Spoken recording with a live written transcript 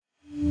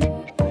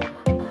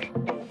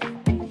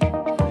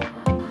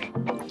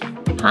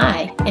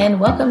Hi, and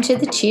welcome to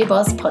the Cheer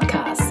Boss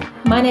podcast.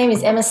 My name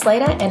is Emma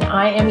Slater, and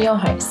I am your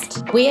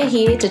host. We are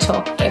here to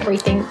talk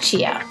everything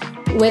cheer.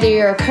 Whether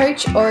you're a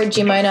coach or a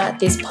gym owner,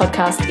 this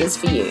podcast is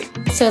for you.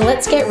 So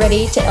let's get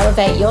ready to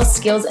elevate your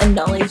skills and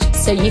knowledge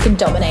so you can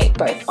dominate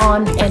both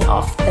on and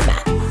off the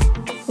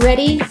mat.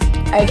 Ready?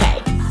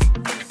 Okay.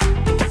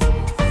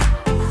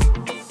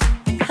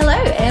 Hello,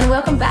 and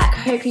welcome back.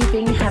 Hope you've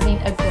been having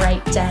a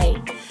great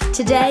day.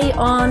 Today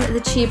on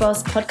the Cheer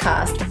Boss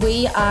podcast,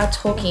 we are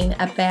talking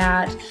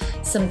about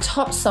some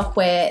top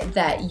software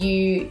that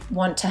you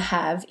want to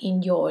have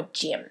in your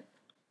gym.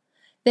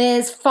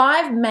 There's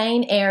 5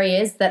 main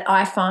areas that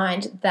I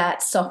find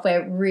that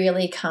software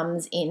really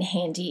comes in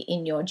handy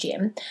in your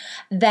gym.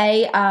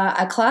 They are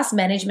a class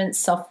management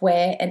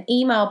software, an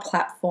email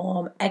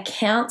platform,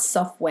 account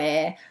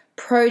software,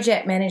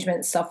 project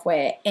management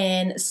software,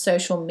 and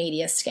social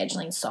media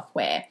scheduling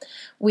software.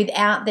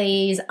 Without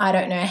these, I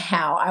don't know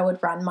how I would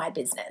run my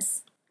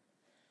business.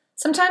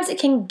 Sometimes it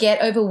can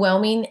get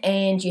overwhelming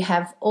and you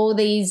have all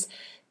these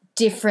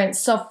different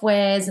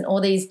softwares and all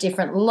these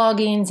different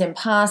logins and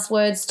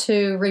passwords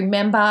to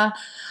remember.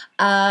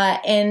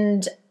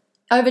 And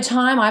over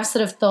time, I've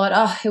sort of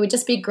thought, it would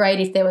just be great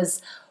if there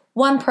was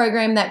one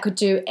program that could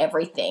do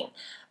everything.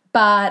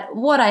 But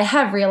what I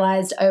have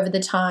realized over the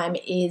time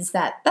is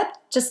that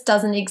just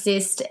doesn't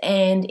exist,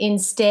 and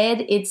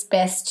instead it's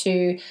best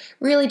to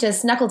really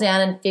just knuckle down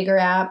and figure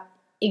out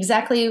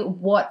exactly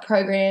what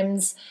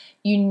programs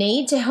you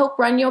need to help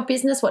run your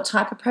business, what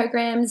type of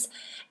programs,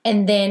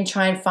 and then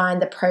try and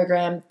find the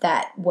program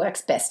that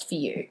works best for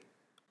you.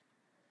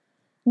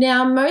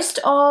 Now, most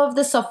of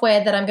the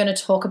software that I'm going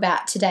to talk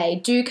about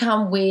today do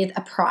come with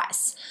a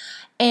price.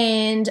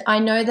 And I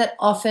know that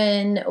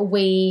often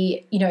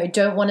we,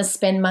 don't want to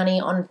spend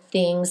money on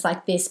things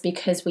like this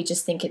because we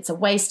just think it's a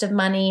waste of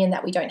money and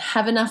that we don't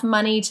have enough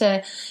money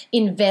to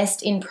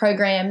invest in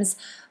programs.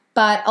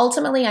 But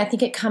ultimately, I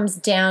think it comes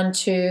down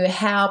to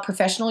how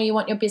professional you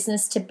want your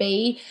business to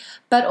be,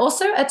 but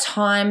also a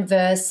time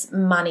versus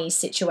money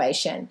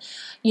situation.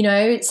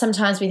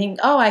 Sometimes we think,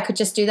 I could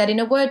just do that in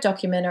a Word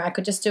document, or I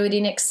could just do it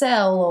in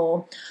Excel,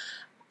 or,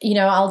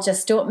 I'll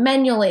just do it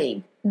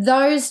manually.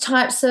 Those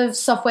types of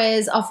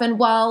softwares often,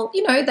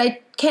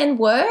 they can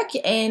work,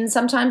 and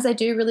sometimes they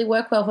do really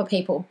work well for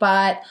people,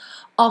 but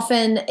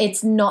often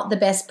it's not the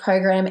best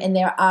program, and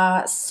there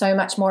are so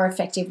much more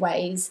effective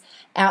ways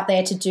out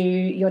there to do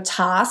your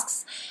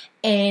tasks.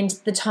 And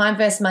the time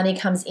versus money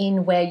comes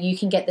in where you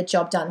can get the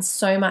job done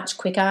so much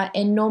quicker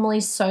and normally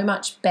so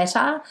much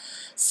better.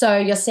 So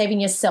you're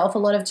saving yourself a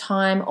lot of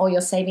time, or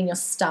you're saving your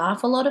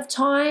staff a lot of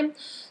time.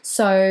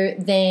 So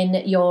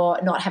then you're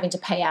not having to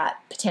pay out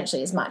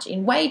potentially as much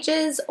in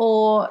wages,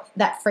 or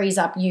that frees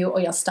up you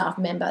or your staff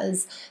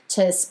members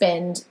to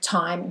spend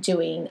time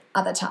doing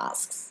other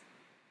tasks.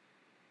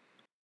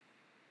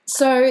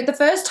 So the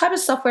first type of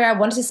software I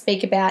wanted to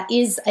speak about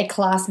is a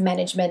class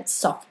management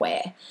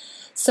software.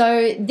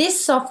 So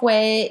this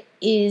software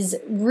is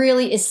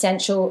really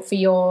essential for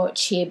your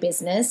cheer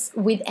business.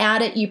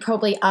 Without it, you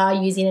probably are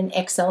using an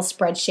Excel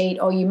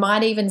spreadsheet, or you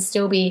might even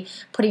still be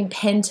putting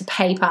pen to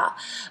paper.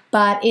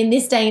 But in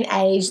this day and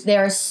age,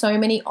 there are so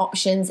many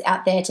options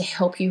out there to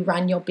help you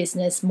run your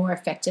business more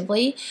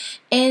effectively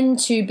and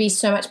to be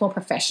so much more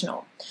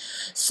professional.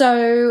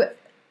 So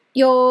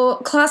your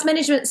class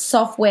management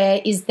software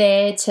is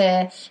there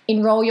to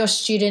enroll your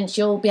students.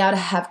 You'll be able to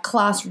have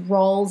class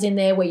roles in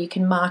there where you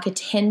can mark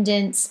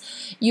attendance.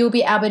 You'll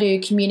be able to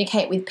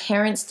communicate with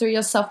parents through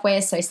your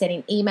software, so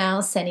sending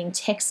emails, sending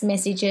text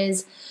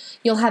messages.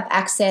 You'll have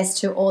access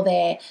to all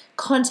their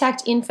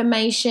contact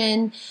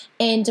information,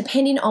 and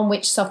depending on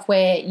which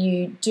software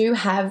you do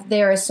have,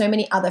 there are so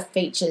many other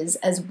features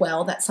as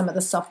well that some of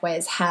the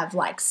softwares have,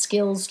 like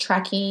skills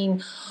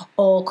tracking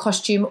or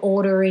costume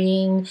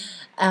ordering.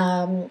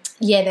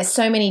 There's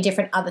so many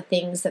different other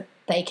things that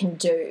they can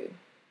do.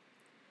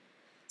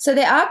 So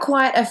there are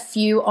quite a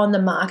few on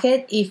the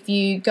market. If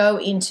you go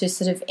into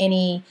sort of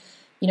any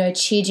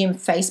cheer gym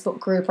Facebook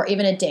group, or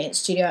even a dance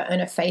studio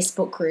owner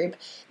Facebook group,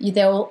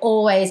 there will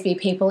always be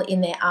people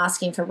in there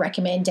asking for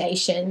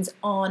recommendations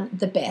on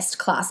the best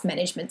class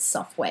management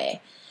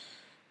software.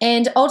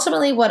 And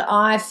ultimately what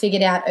I've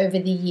figured out over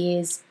the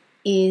years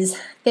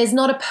is there's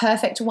not a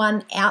perfect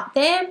one out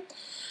there.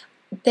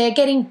 They're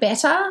getting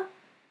better,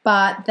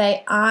 but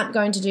they aren't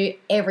going to do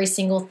every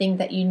single thing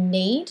that you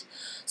need.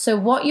 So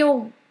what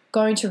you're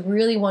going to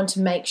really want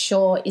to make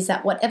sure is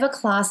that whatever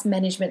class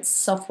management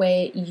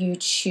software you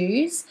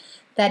choose,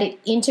 that it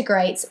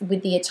integrates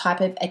with the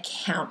type of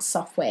account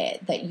software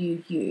that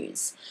you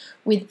use.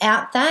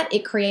 Without that,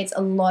 it creates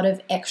a lot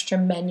of extra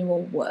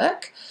manual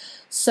work.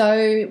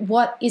 So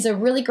what is a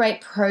really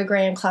great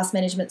program class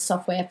management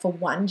software for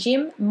one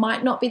gym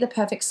might not be the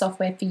perfect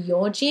software for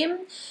your gym,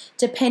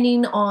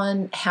 depending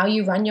on how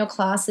you run your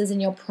classes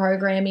and your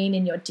programming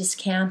and your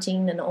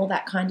discounting and all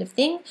that kind of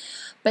thing,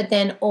 but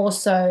then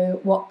also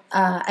what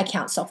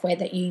account software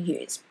that you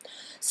use.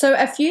 So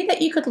a few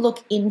that you could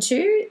look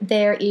into,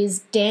 there is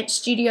Dance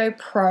Studio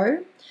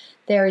Pro,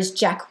 there is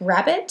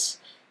Jackrabbit,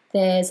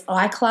 there's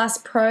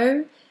iClass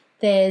Pro,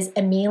 there's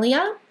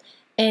Amelia,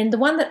 and the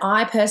one that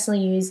I personally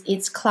use,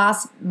 it's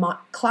Class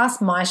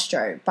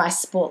Maestro by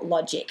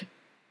Sportlogic.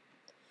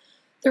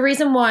 The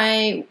reason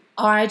why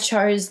I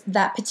chose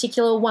that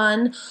particular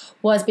one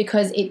was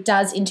because it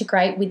does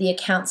integrate with the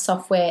account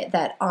software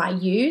that I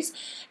use,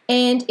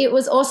 and it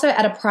was also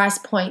at a price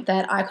point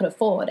that I could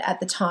afford at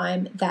the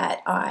time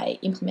that I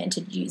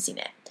implemented using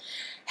it.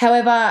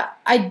 However,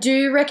 I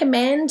do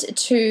recommend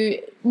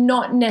to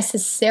not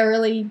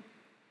necessarily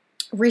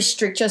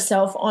restrict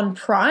yourself on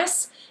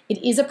price.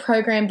 It is a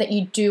program that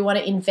you do want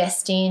to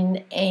invest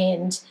in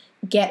and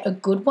get a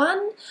good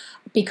one,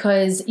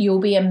 because you'll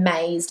be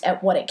amazed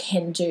at what it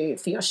can do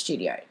for your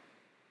studio.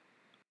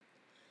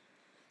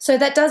 So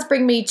that does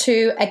bring me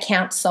to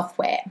account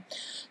software.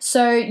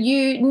 So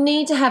you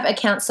need to have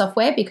account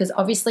software because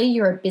obviously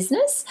you're a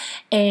business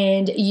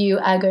and you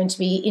are going to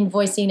be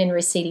invoicing and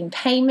receiving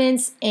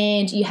payments,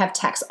 and you have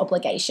tax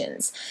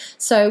obligations.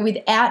 So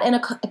without an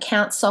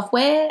account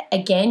software,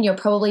 again, you're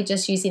probably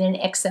just using an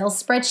Excel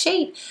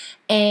spreadsheet,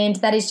 and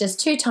that is just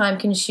too time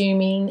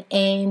consuming,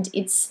 and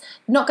it's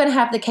not going to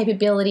have the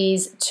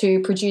capabilities to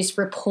produce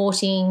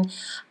reporting,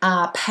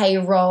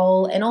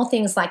 payroll, and all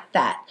things like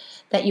that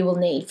you will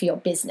need for your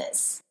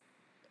business.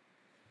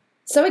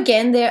 So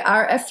again, there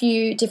are a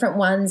few different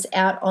ones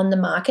out on the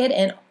market,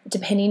 and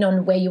depending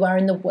on where you are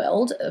in the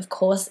world, of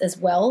course, as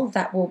well,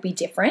 that will be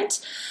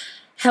different.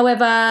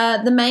 However,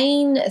 the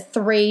main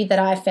three that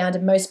I found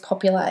are most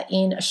popular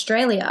in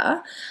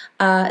Australia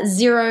are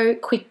Xero,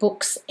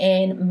 QuickBooks,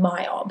 and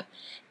MYOB.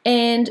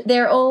 And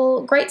they're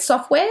all great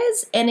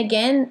softwares. And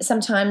again,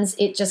 sometimes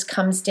it just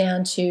comes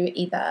down to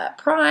either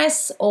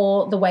price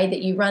or the way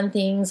that you run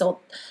things, or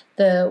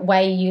the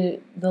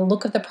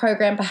look of the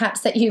program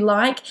perhaps that you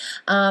like,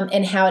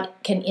 and how it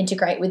can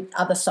integrate with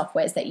other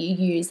softwares that you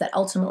use that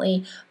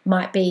ultimately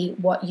might be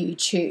what you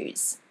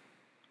choose.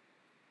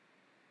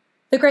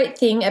 The great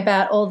thing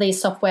about all these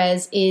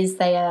softwares is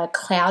they are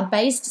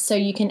cloud-based, so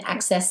you can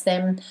access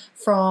them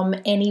from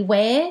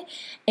anywhere,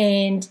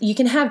 and you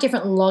can have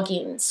different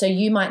logins. So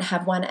you might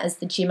have one as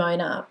the gym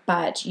owner,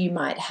 but you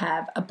might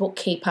have a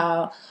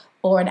bookkeeper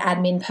or an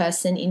admin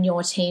person in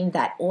your team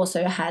that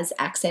also has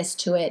access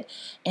to it,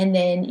 and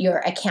then your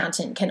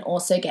accountant can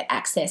also get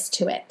access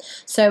to it.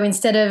 So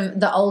instead of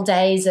the old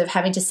days of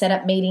having to set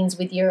up meetings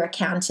with your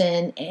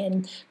accountant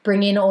and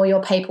bring in all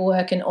your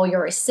paperwork and all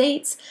your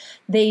receipts,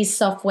 these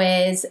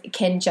softwares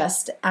can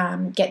just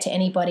get to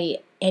anybody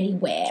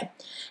anywhere.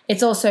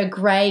 It's also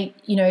great,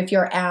 if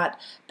you're out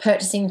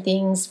purchasing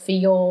things for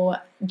your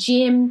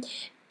gym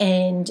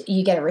and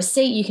you get a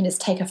receipt, you can just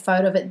take a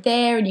photo of it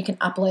there and you can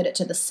upload it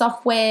to the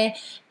software,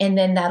 and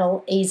then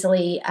that'll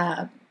easily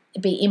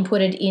be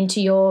inputted into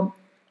your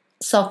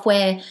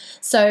software.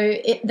 So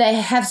they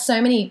have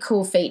so many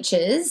cool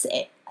features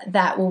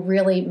that will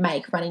really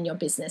make running your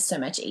business so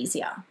much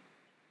easier.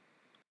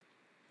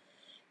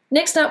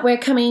 Next up, we're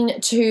coming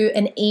to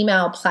an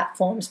email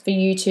platform for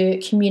you to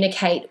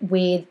communicate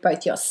with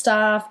both your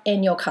staff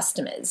and your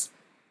customers.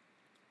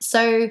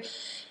 So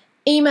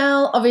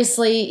email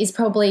obviously is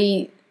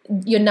probably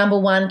your number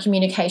one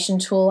communication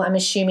tool, I'm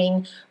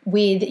assuming,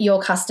 with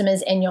your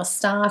customers and your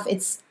staff.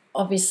 It's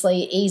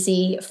obviously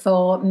easy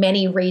for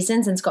many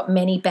reasons and it's got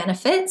many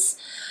benefits.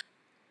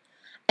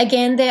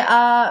 Again, there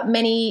are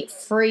many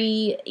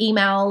free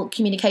email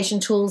communication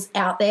tools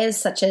out there,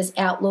 such as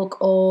Outlook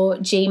or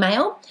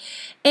Gmail.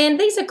 And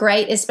these are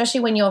great, especially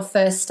when you're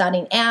first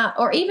starting out,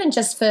 or even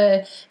just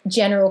for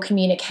general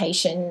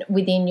communication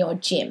within your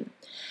gym.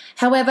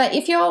 However,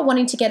 if you're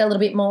wanting to get a little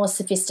bit more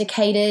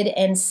sophisticated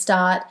and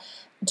start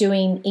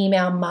doing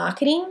email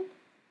marketing,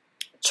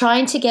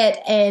 trying to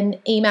get an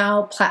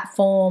email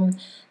platform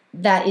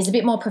that is a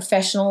bit more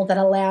professional, that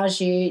allows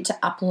you to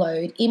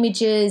upload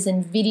images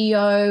and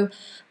video,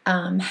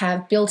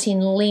 have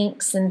built-in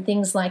links and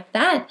things like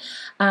that.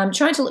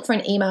 Trying to look for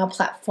an email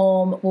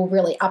platform will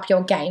really up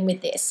your game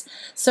with this.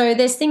 So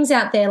there's things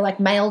out there like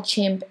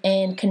MailChimp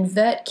and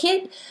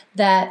ConvertKit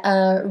that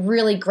are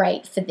really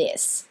great for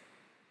this.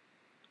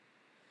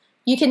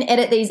 You can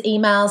edit these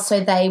emails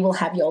so they will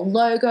have your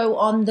logo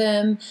on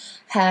them,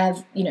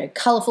 have,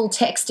 colorful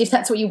text if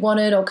that's what you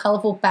wanted, or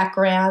colorful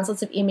backgrounds,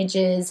 lots of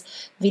images,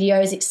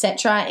 videos,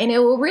 etc. And it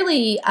will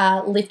really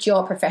lift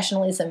your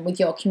professionalism with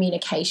your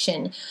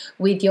communication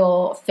with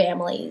your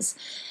families.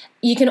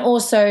 You can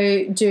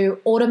also do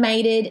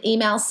automated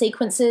email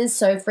sequences.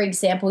 So, for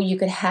example, you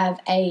could have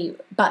a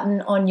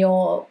button on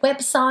your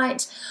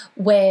website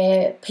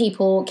where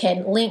people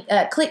can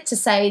click to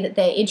say that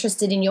they're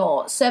interested in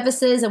your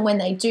services, and when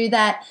they do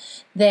that,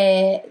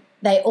 they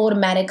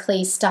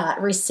automatically start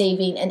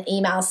receiving an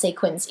email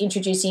sequence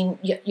introducing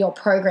your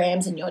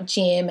programs and your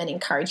gym and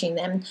encouraging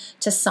them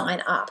to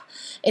sign up.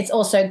 It's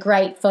also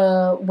great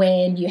for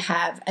when you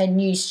have a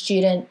new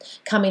student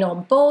coming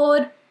on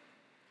board,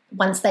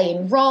 Once they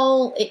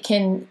enroll, it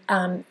can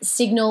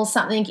signal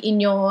something in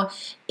your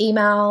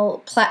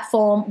email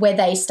platform where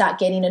they start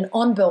getting an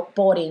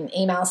onboarding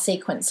email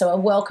sequence, so a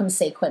welcome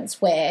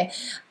sequence where,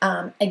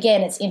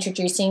 again, it's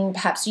introducing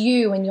perhaps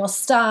you and your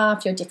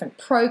staff, your different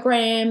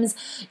programs,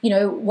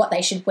 what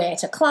they should wear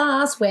to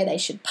class, where they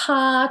should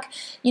park,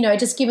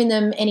 just giving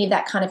them any of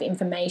that kind of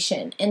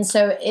information. And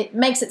so it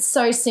makes it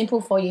so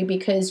simple for you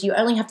because you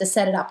only have to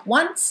set it up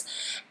once.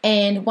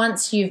 And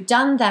once you've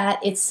done that,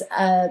 it's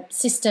a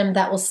system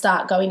that will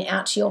start going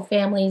out to your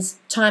families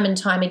time and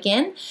time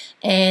again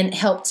and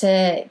help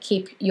to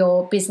keep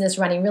your business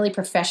running really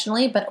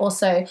professionally, but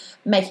also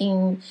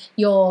making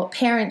your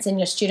parents and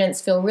your students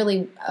feel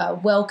really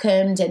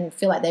welcomed and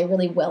feel like they're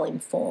really well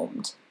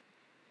informed.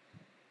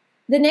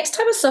 The next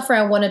type of software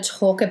I want to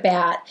talk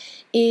about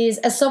is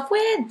a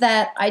software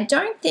that I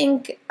don't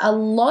think a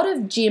lot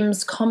of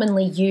gyms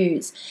commonly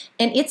use,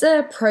 and it's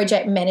a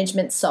project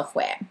management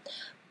software.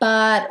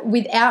 But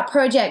without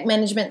project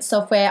management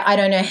software, I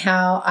don't know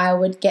how I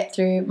would get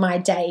through my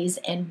days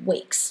and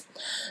weeks.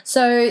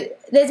 So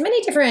there's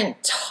many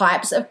different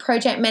types of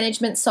project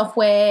management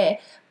software,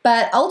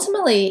 but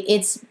ultimately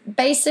it's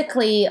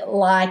basically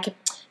like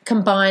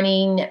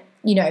combining,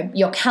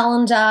 your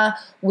calendar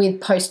with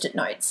Post-it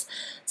notes.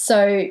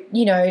 So,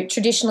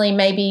 traditionally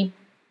maybe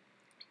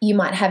you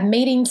might have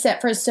meetings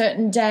set for a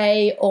certain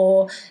day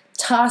or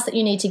tasks that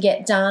you need to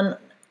get done,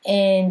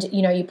 and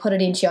you put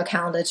it into your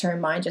calendar to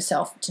remind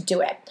yourself to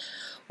do it.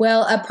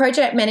 Well, a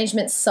project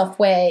management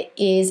software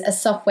is a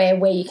software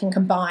where you can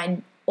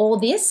combine all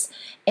this,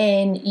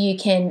 and you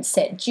can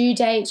set due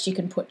dates, you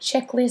can put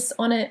checklists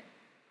on it,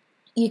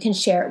 you can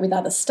share it with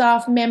other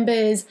staff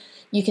members,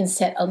 you can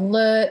set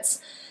alerts.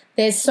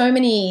 There's so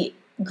many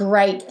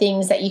great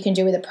things that you can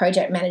do with a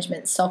project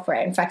management software.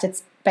 In fact,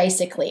 it's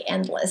basically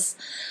endless.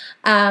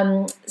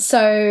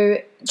 So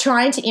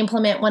trying to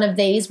implement one of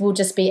these will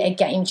just be a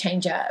game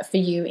changer for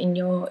you in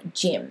your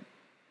gym.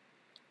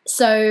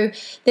 So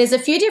there's a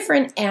few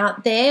different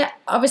out there.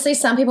 Obviously,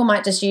 some people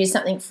might just use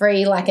something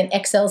free like an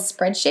Excel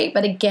spreadsheet,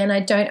 but again, I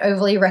don't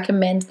overly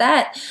recommend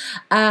that.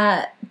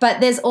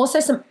 But there's also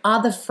some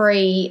other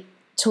free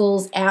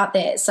tools out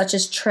there, such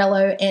as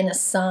Trello and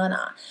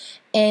Asana.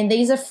 And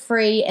these are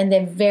free and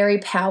they're very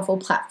powerful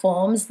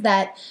platforms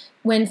that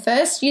when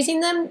first using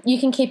them, you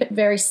can keep it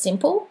very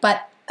simple,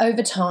 but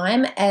over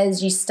time,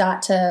 as you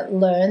start to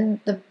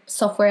learn the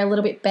software a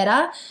little bit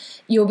better,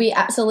 you'll be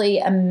absolutely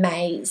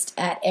amazed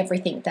at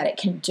everything that it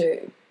can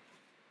do.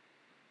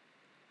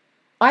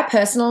 I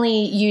personally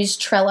use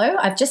Trello.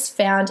 I've just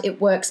found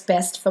it works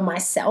best for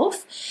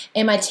myself,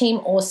 and my team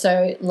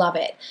also love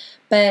it.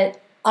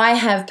 But I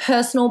have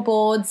personal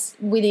boards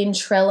within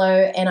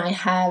Trello, and I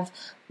have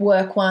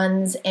work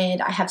ones,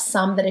 and I have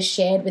some that are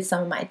shared with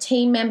some of my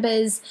team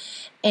members.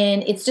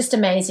 And it's just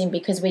amazing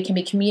because we can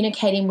be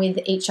communicating with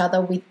each other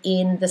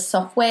within the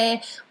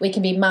software. We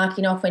can be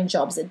marking off when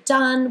jobs are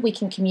done. We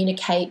can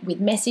communicate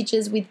with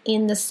messages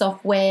within the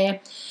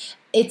software.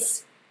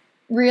 It's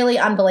really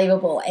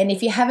unbelievable. And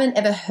if you haven't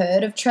ever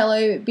heard of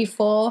Trello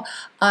before,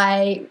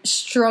 I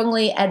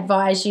strongly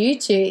advise you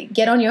to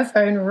get on your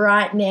phone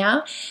right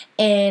now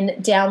and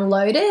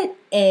download it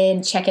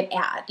and check it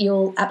out.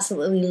 You'll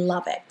absolutely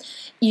love it.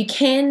 You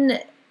can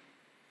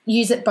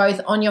use it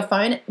both on your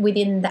phone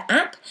within the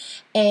app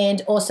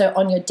and also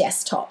on your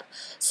desktop.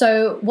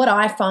 So what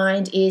I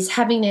find is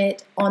having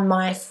it on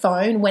my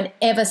phone,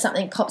 whenever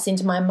something pops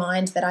into my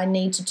mind that I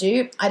need to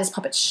do, I just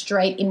pop it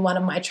straight in one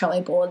of my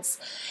Trello boards.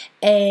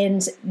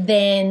 And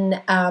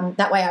then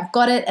that way I've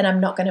got it and I'm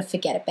not going to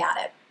forget about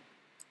it.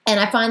 And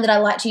I find that I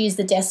like to use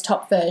the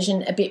desktop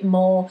version a bit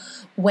more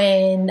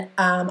when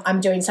I'm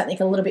doing something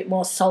a little bit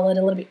more solid,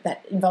 a little bit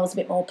that involves a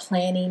bit more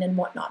planning and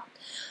whatnot.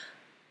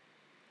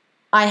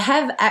 I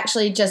have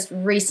actually just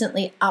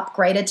recently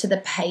upgraded to the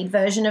paid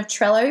version of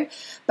Trello,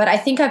 but I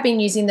think I've been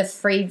using the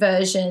free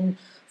version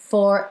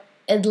for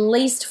at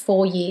least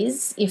 4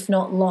 years, if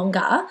not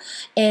longer,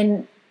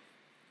 and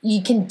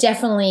you can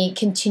definitely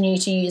continue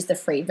to use the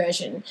free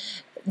version.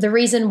 The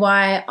reason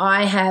why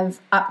I have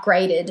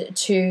upgraded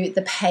to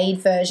the paid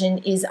version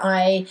is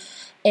I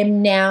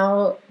am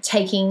now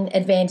taking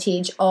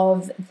advantage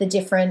of the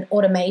different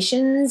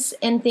automations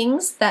and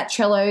things that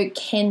Trello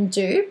can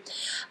do.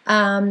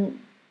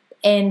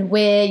 And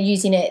we're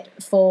using it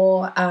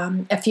for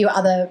a few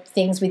other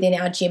things within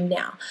our gym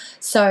now.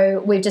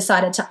 So we've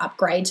decided to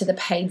upgrade to the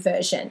paid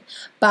version.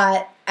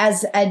 But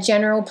as a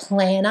general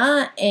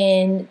planner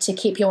and to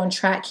keep you on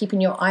track, keeping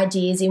your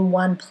ideas in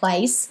one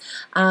place,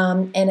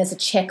 and as a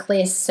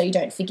checklist so you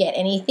don't forget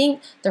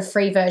anything, the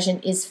free version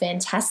is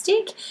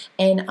fantastic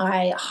and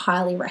I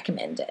highly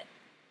recommend it.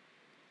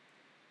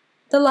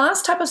 The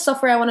last type of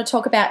software I want to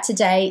talk about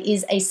today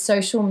is a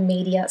social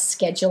media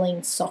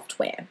scheduling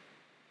software.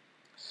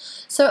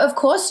 So, of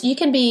course, you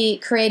can be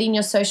creating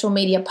your social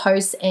media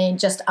posts and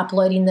just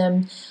uploading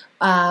them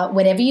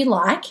whenever you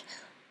like.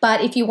 But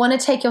if you want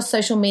to take your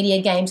social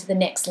media game to the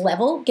next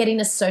level,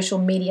 getting a social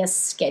media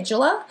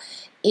scheduler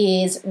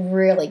is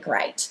really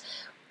great.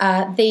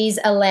 These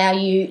allow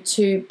you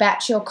to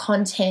batch your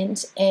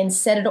content and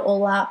set it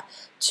all up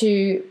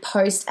to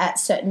post at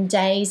certain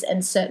days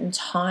and certain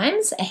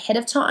times ahead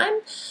of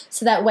time.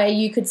 So that way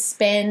you could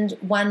spend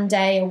one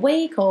day a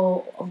week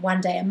or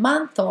one day a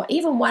month or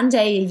even one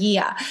day a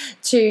year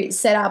to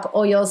set up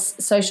all your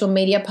social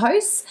media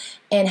posts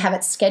and have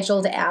it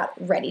scheduled out,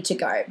 ready to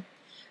go.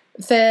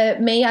 For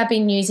me, I've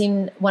been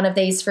using one of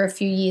these for a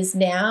few years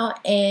now,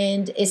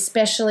 and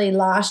especially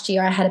last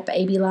year, I had a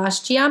baby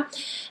last year.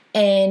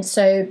 And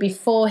so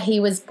before he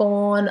was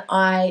born,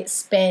 I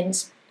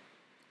spent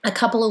a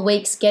couple of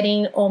weeks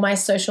getting all my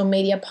social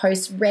media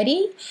posts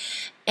ready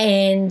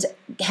and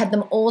had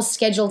them all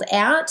scheduled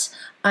out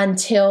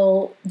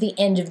until the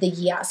end of the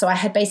year. So I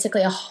had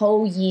basically a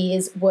whole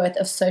year's worth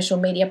of social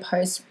media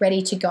posts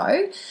ready to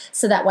go.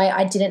 So that way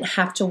I didn't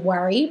have to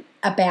worry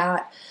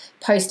about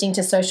posting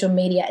to social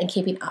media and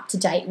keeping up to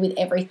date with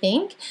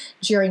everything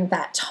during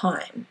that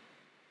time.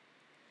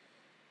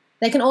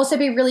 They can also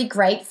be really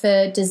great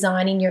for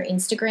designing your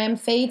Instagram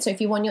feed. So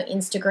if you want your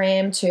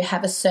Instagram to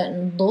have a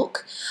certain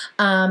look,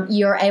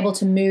 you're able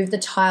to move the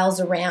tiles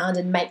around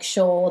and make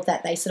sure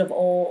that they sort of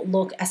all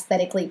look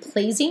aesthetically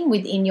pleasing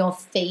within your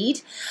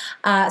feed.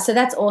 So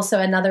that's also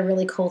another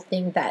really cool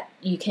thing that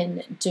you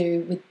can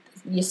do with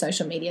your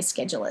social media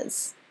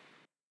schedulers.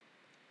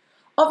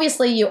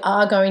 Obviously, you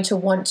are going to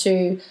want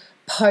to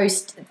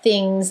post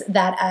things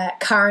that are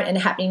current and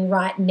happening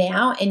right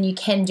now, and you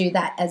can do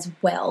that as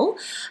well.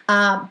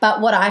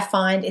 But what I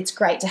find, it's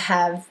great to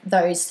have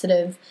those sort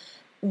of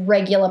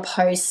regular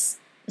posts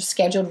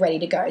scheduled, ready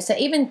to go. So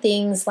even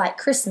things like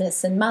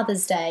Christmas and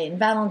Mother's Day and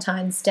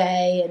Valentine's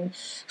Day and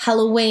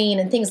Halloween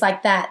and things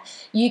like that,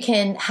 you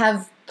can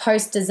have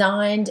post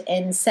designed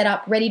and set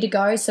up ready to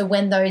go, so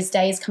when those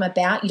days come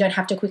about, you don't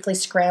have to quickly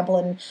scramble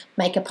and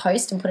make a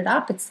post and put it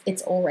up.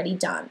 It's already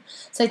done.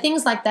 So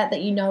things like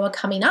that you know are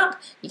coming up,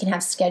 you can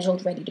have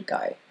scheduled ready to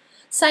go.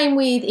 Same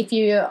with if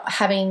you're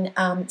having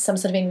some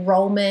sort of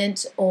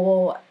enrollment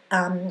or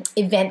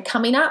event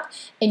coming up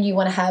and you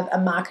want to have a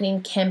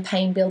marketing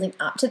campaign building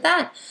up to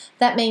that.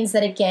 That means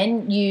that,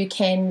 again, you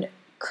can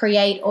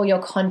create all your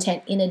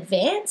content in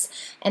advance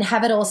and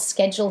have it all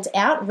scheduled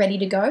out, ready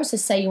to go. So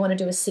say you want to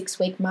do a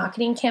 6-week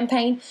marketing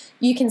campaign,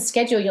 you can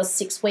schedule your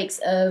 6 weeks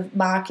of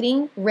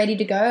marketing ready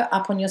to go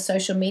up on your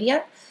social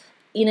media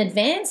in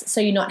advance, so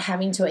you're not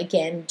having to,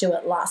 again, do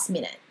it last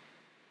minute.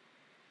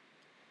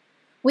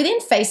 Within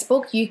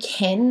Facebook, you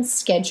can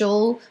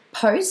schedule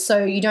posts,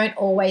 so you don't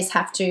always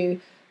have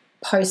to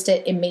post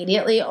it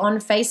immediately on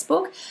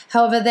Facebook.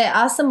 However, there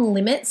are some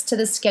limits to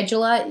the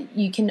scheduler.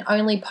 You can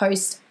only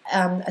post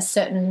a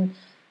certain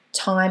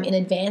time in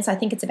advance. I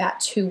think it's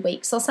about 2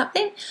 weeks or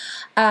something.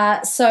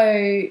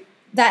 So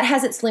that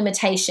has its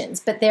limitations,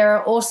 but there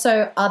are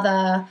also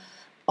other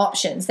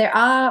options. There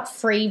are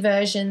free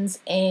versions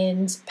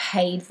and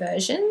paid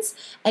versions.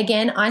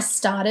 Again, I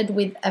started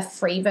with a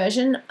free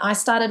version. I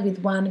started with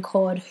one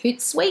called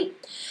Hootsuite,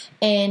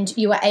 and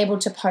you were able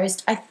to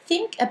post, I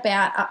think,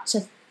 about up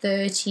to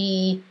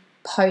 30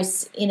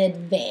 posts in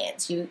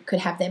advance. You could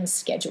have them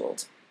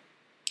scheduled.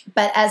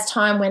 But as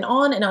time went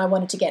on and I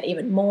wanted to get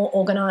even more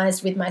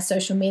organized with my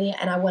social media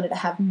and I wanted to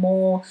have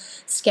more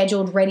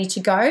scheduled, ready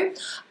to go,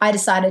 I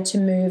decided to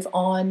move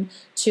on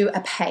to a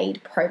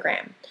paid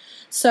program.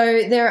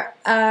 So there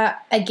are,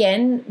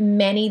 again,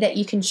 many that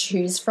you can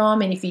choose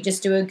from. And if you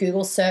just do a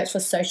Google search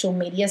for social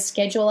media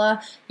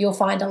scheduler, you'll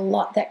find a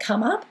lot that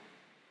come up.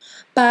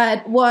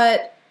 But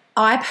what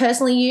I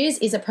personally use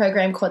is a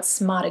program called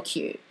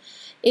SmarterQueue.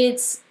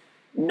 It's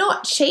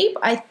not cheap.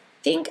 I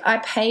think I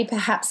pay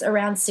perhaps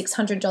around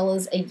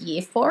 $600 a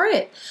year for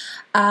it,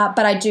 but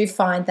I do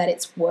find that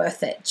it's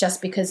worth it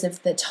just because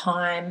of the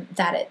time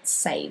that it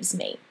saves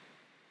me.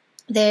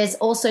 There's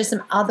also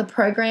some other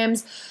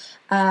programs.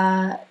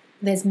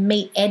 There's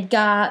Meet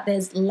Edgar,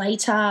 there's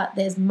Later,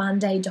 there's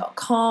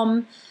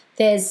Monday.com.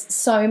 There's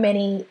so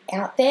many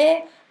out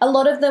there. A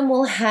lot of them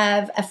will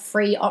have a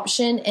free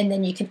option and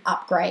then you can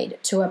upgrade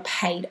to a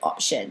paid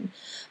option.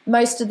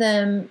 Most of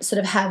them sort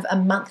of have a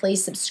monthly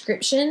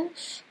subscription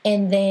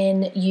and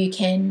then you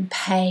can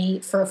pay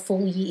for a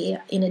full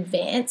year in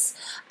advance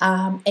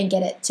and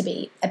get it to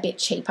be a bit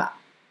cheaper.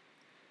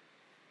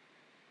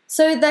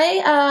 So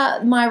they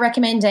are my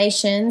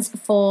recommendations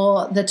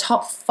for the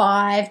top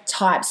 5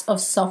 types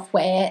of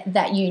software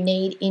that you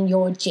need in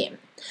your gym.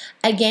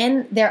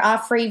 Again, there are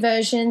free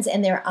versions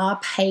and there are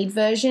paid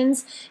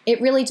versions.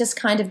 It really just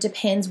kind of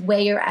depends where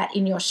you're at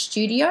in your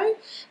studio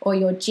or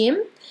your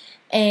gym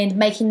and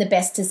making the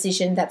best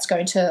decision that's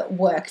going to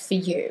work for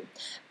you.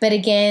 But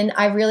again,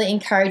 I really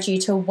encourage you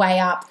to weigh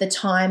up the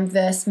time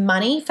versus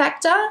money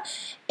factor.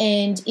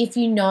 And if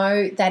you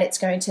know that it's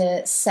going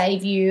to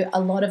save you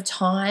a lot of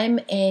time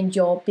and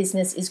your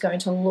business is going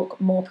to look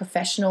more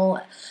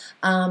professional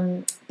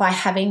by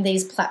having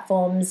these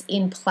platforms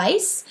in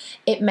place,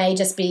 it may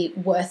just be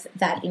worth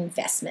that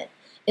investment.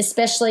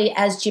 Especially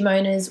as gym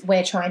owners,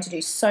 we're trying to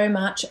do so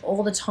much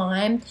all the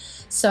time.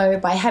 So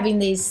by having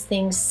these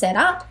things set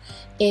up,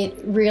 it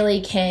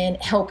really can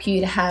help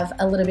you to have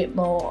a little bit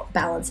more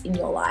balance in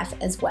your life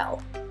as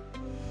well.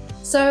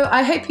 So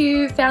I hope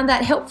you found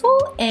that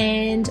helpful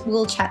and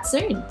we'll chat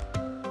soon.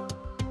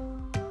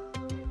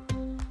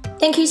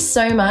 Thank you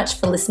so much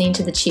for listening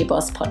to the Cheer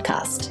Boss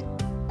podcast.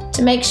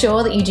 To make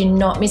sure that you do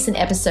not miss an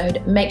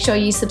episode, make sure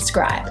you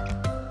subscribe.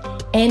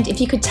 And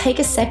if you could take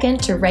a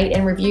second to rate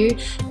and review,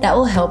 that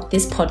will help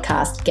this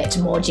podcast get to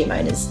more gym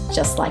owners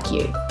just like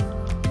you.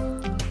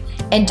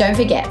 And don't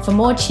forget, for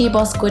more Cheer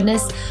Boss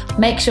goodness,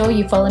 make sure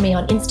you follow me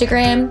on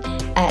Instagram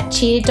at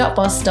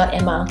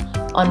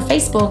cheer.boss.emma, on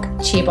Facebook,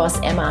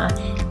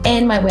 cheerboss.emma,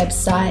 and my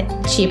website,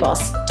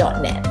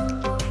 cheerboss.net.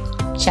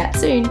 Chat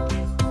soon.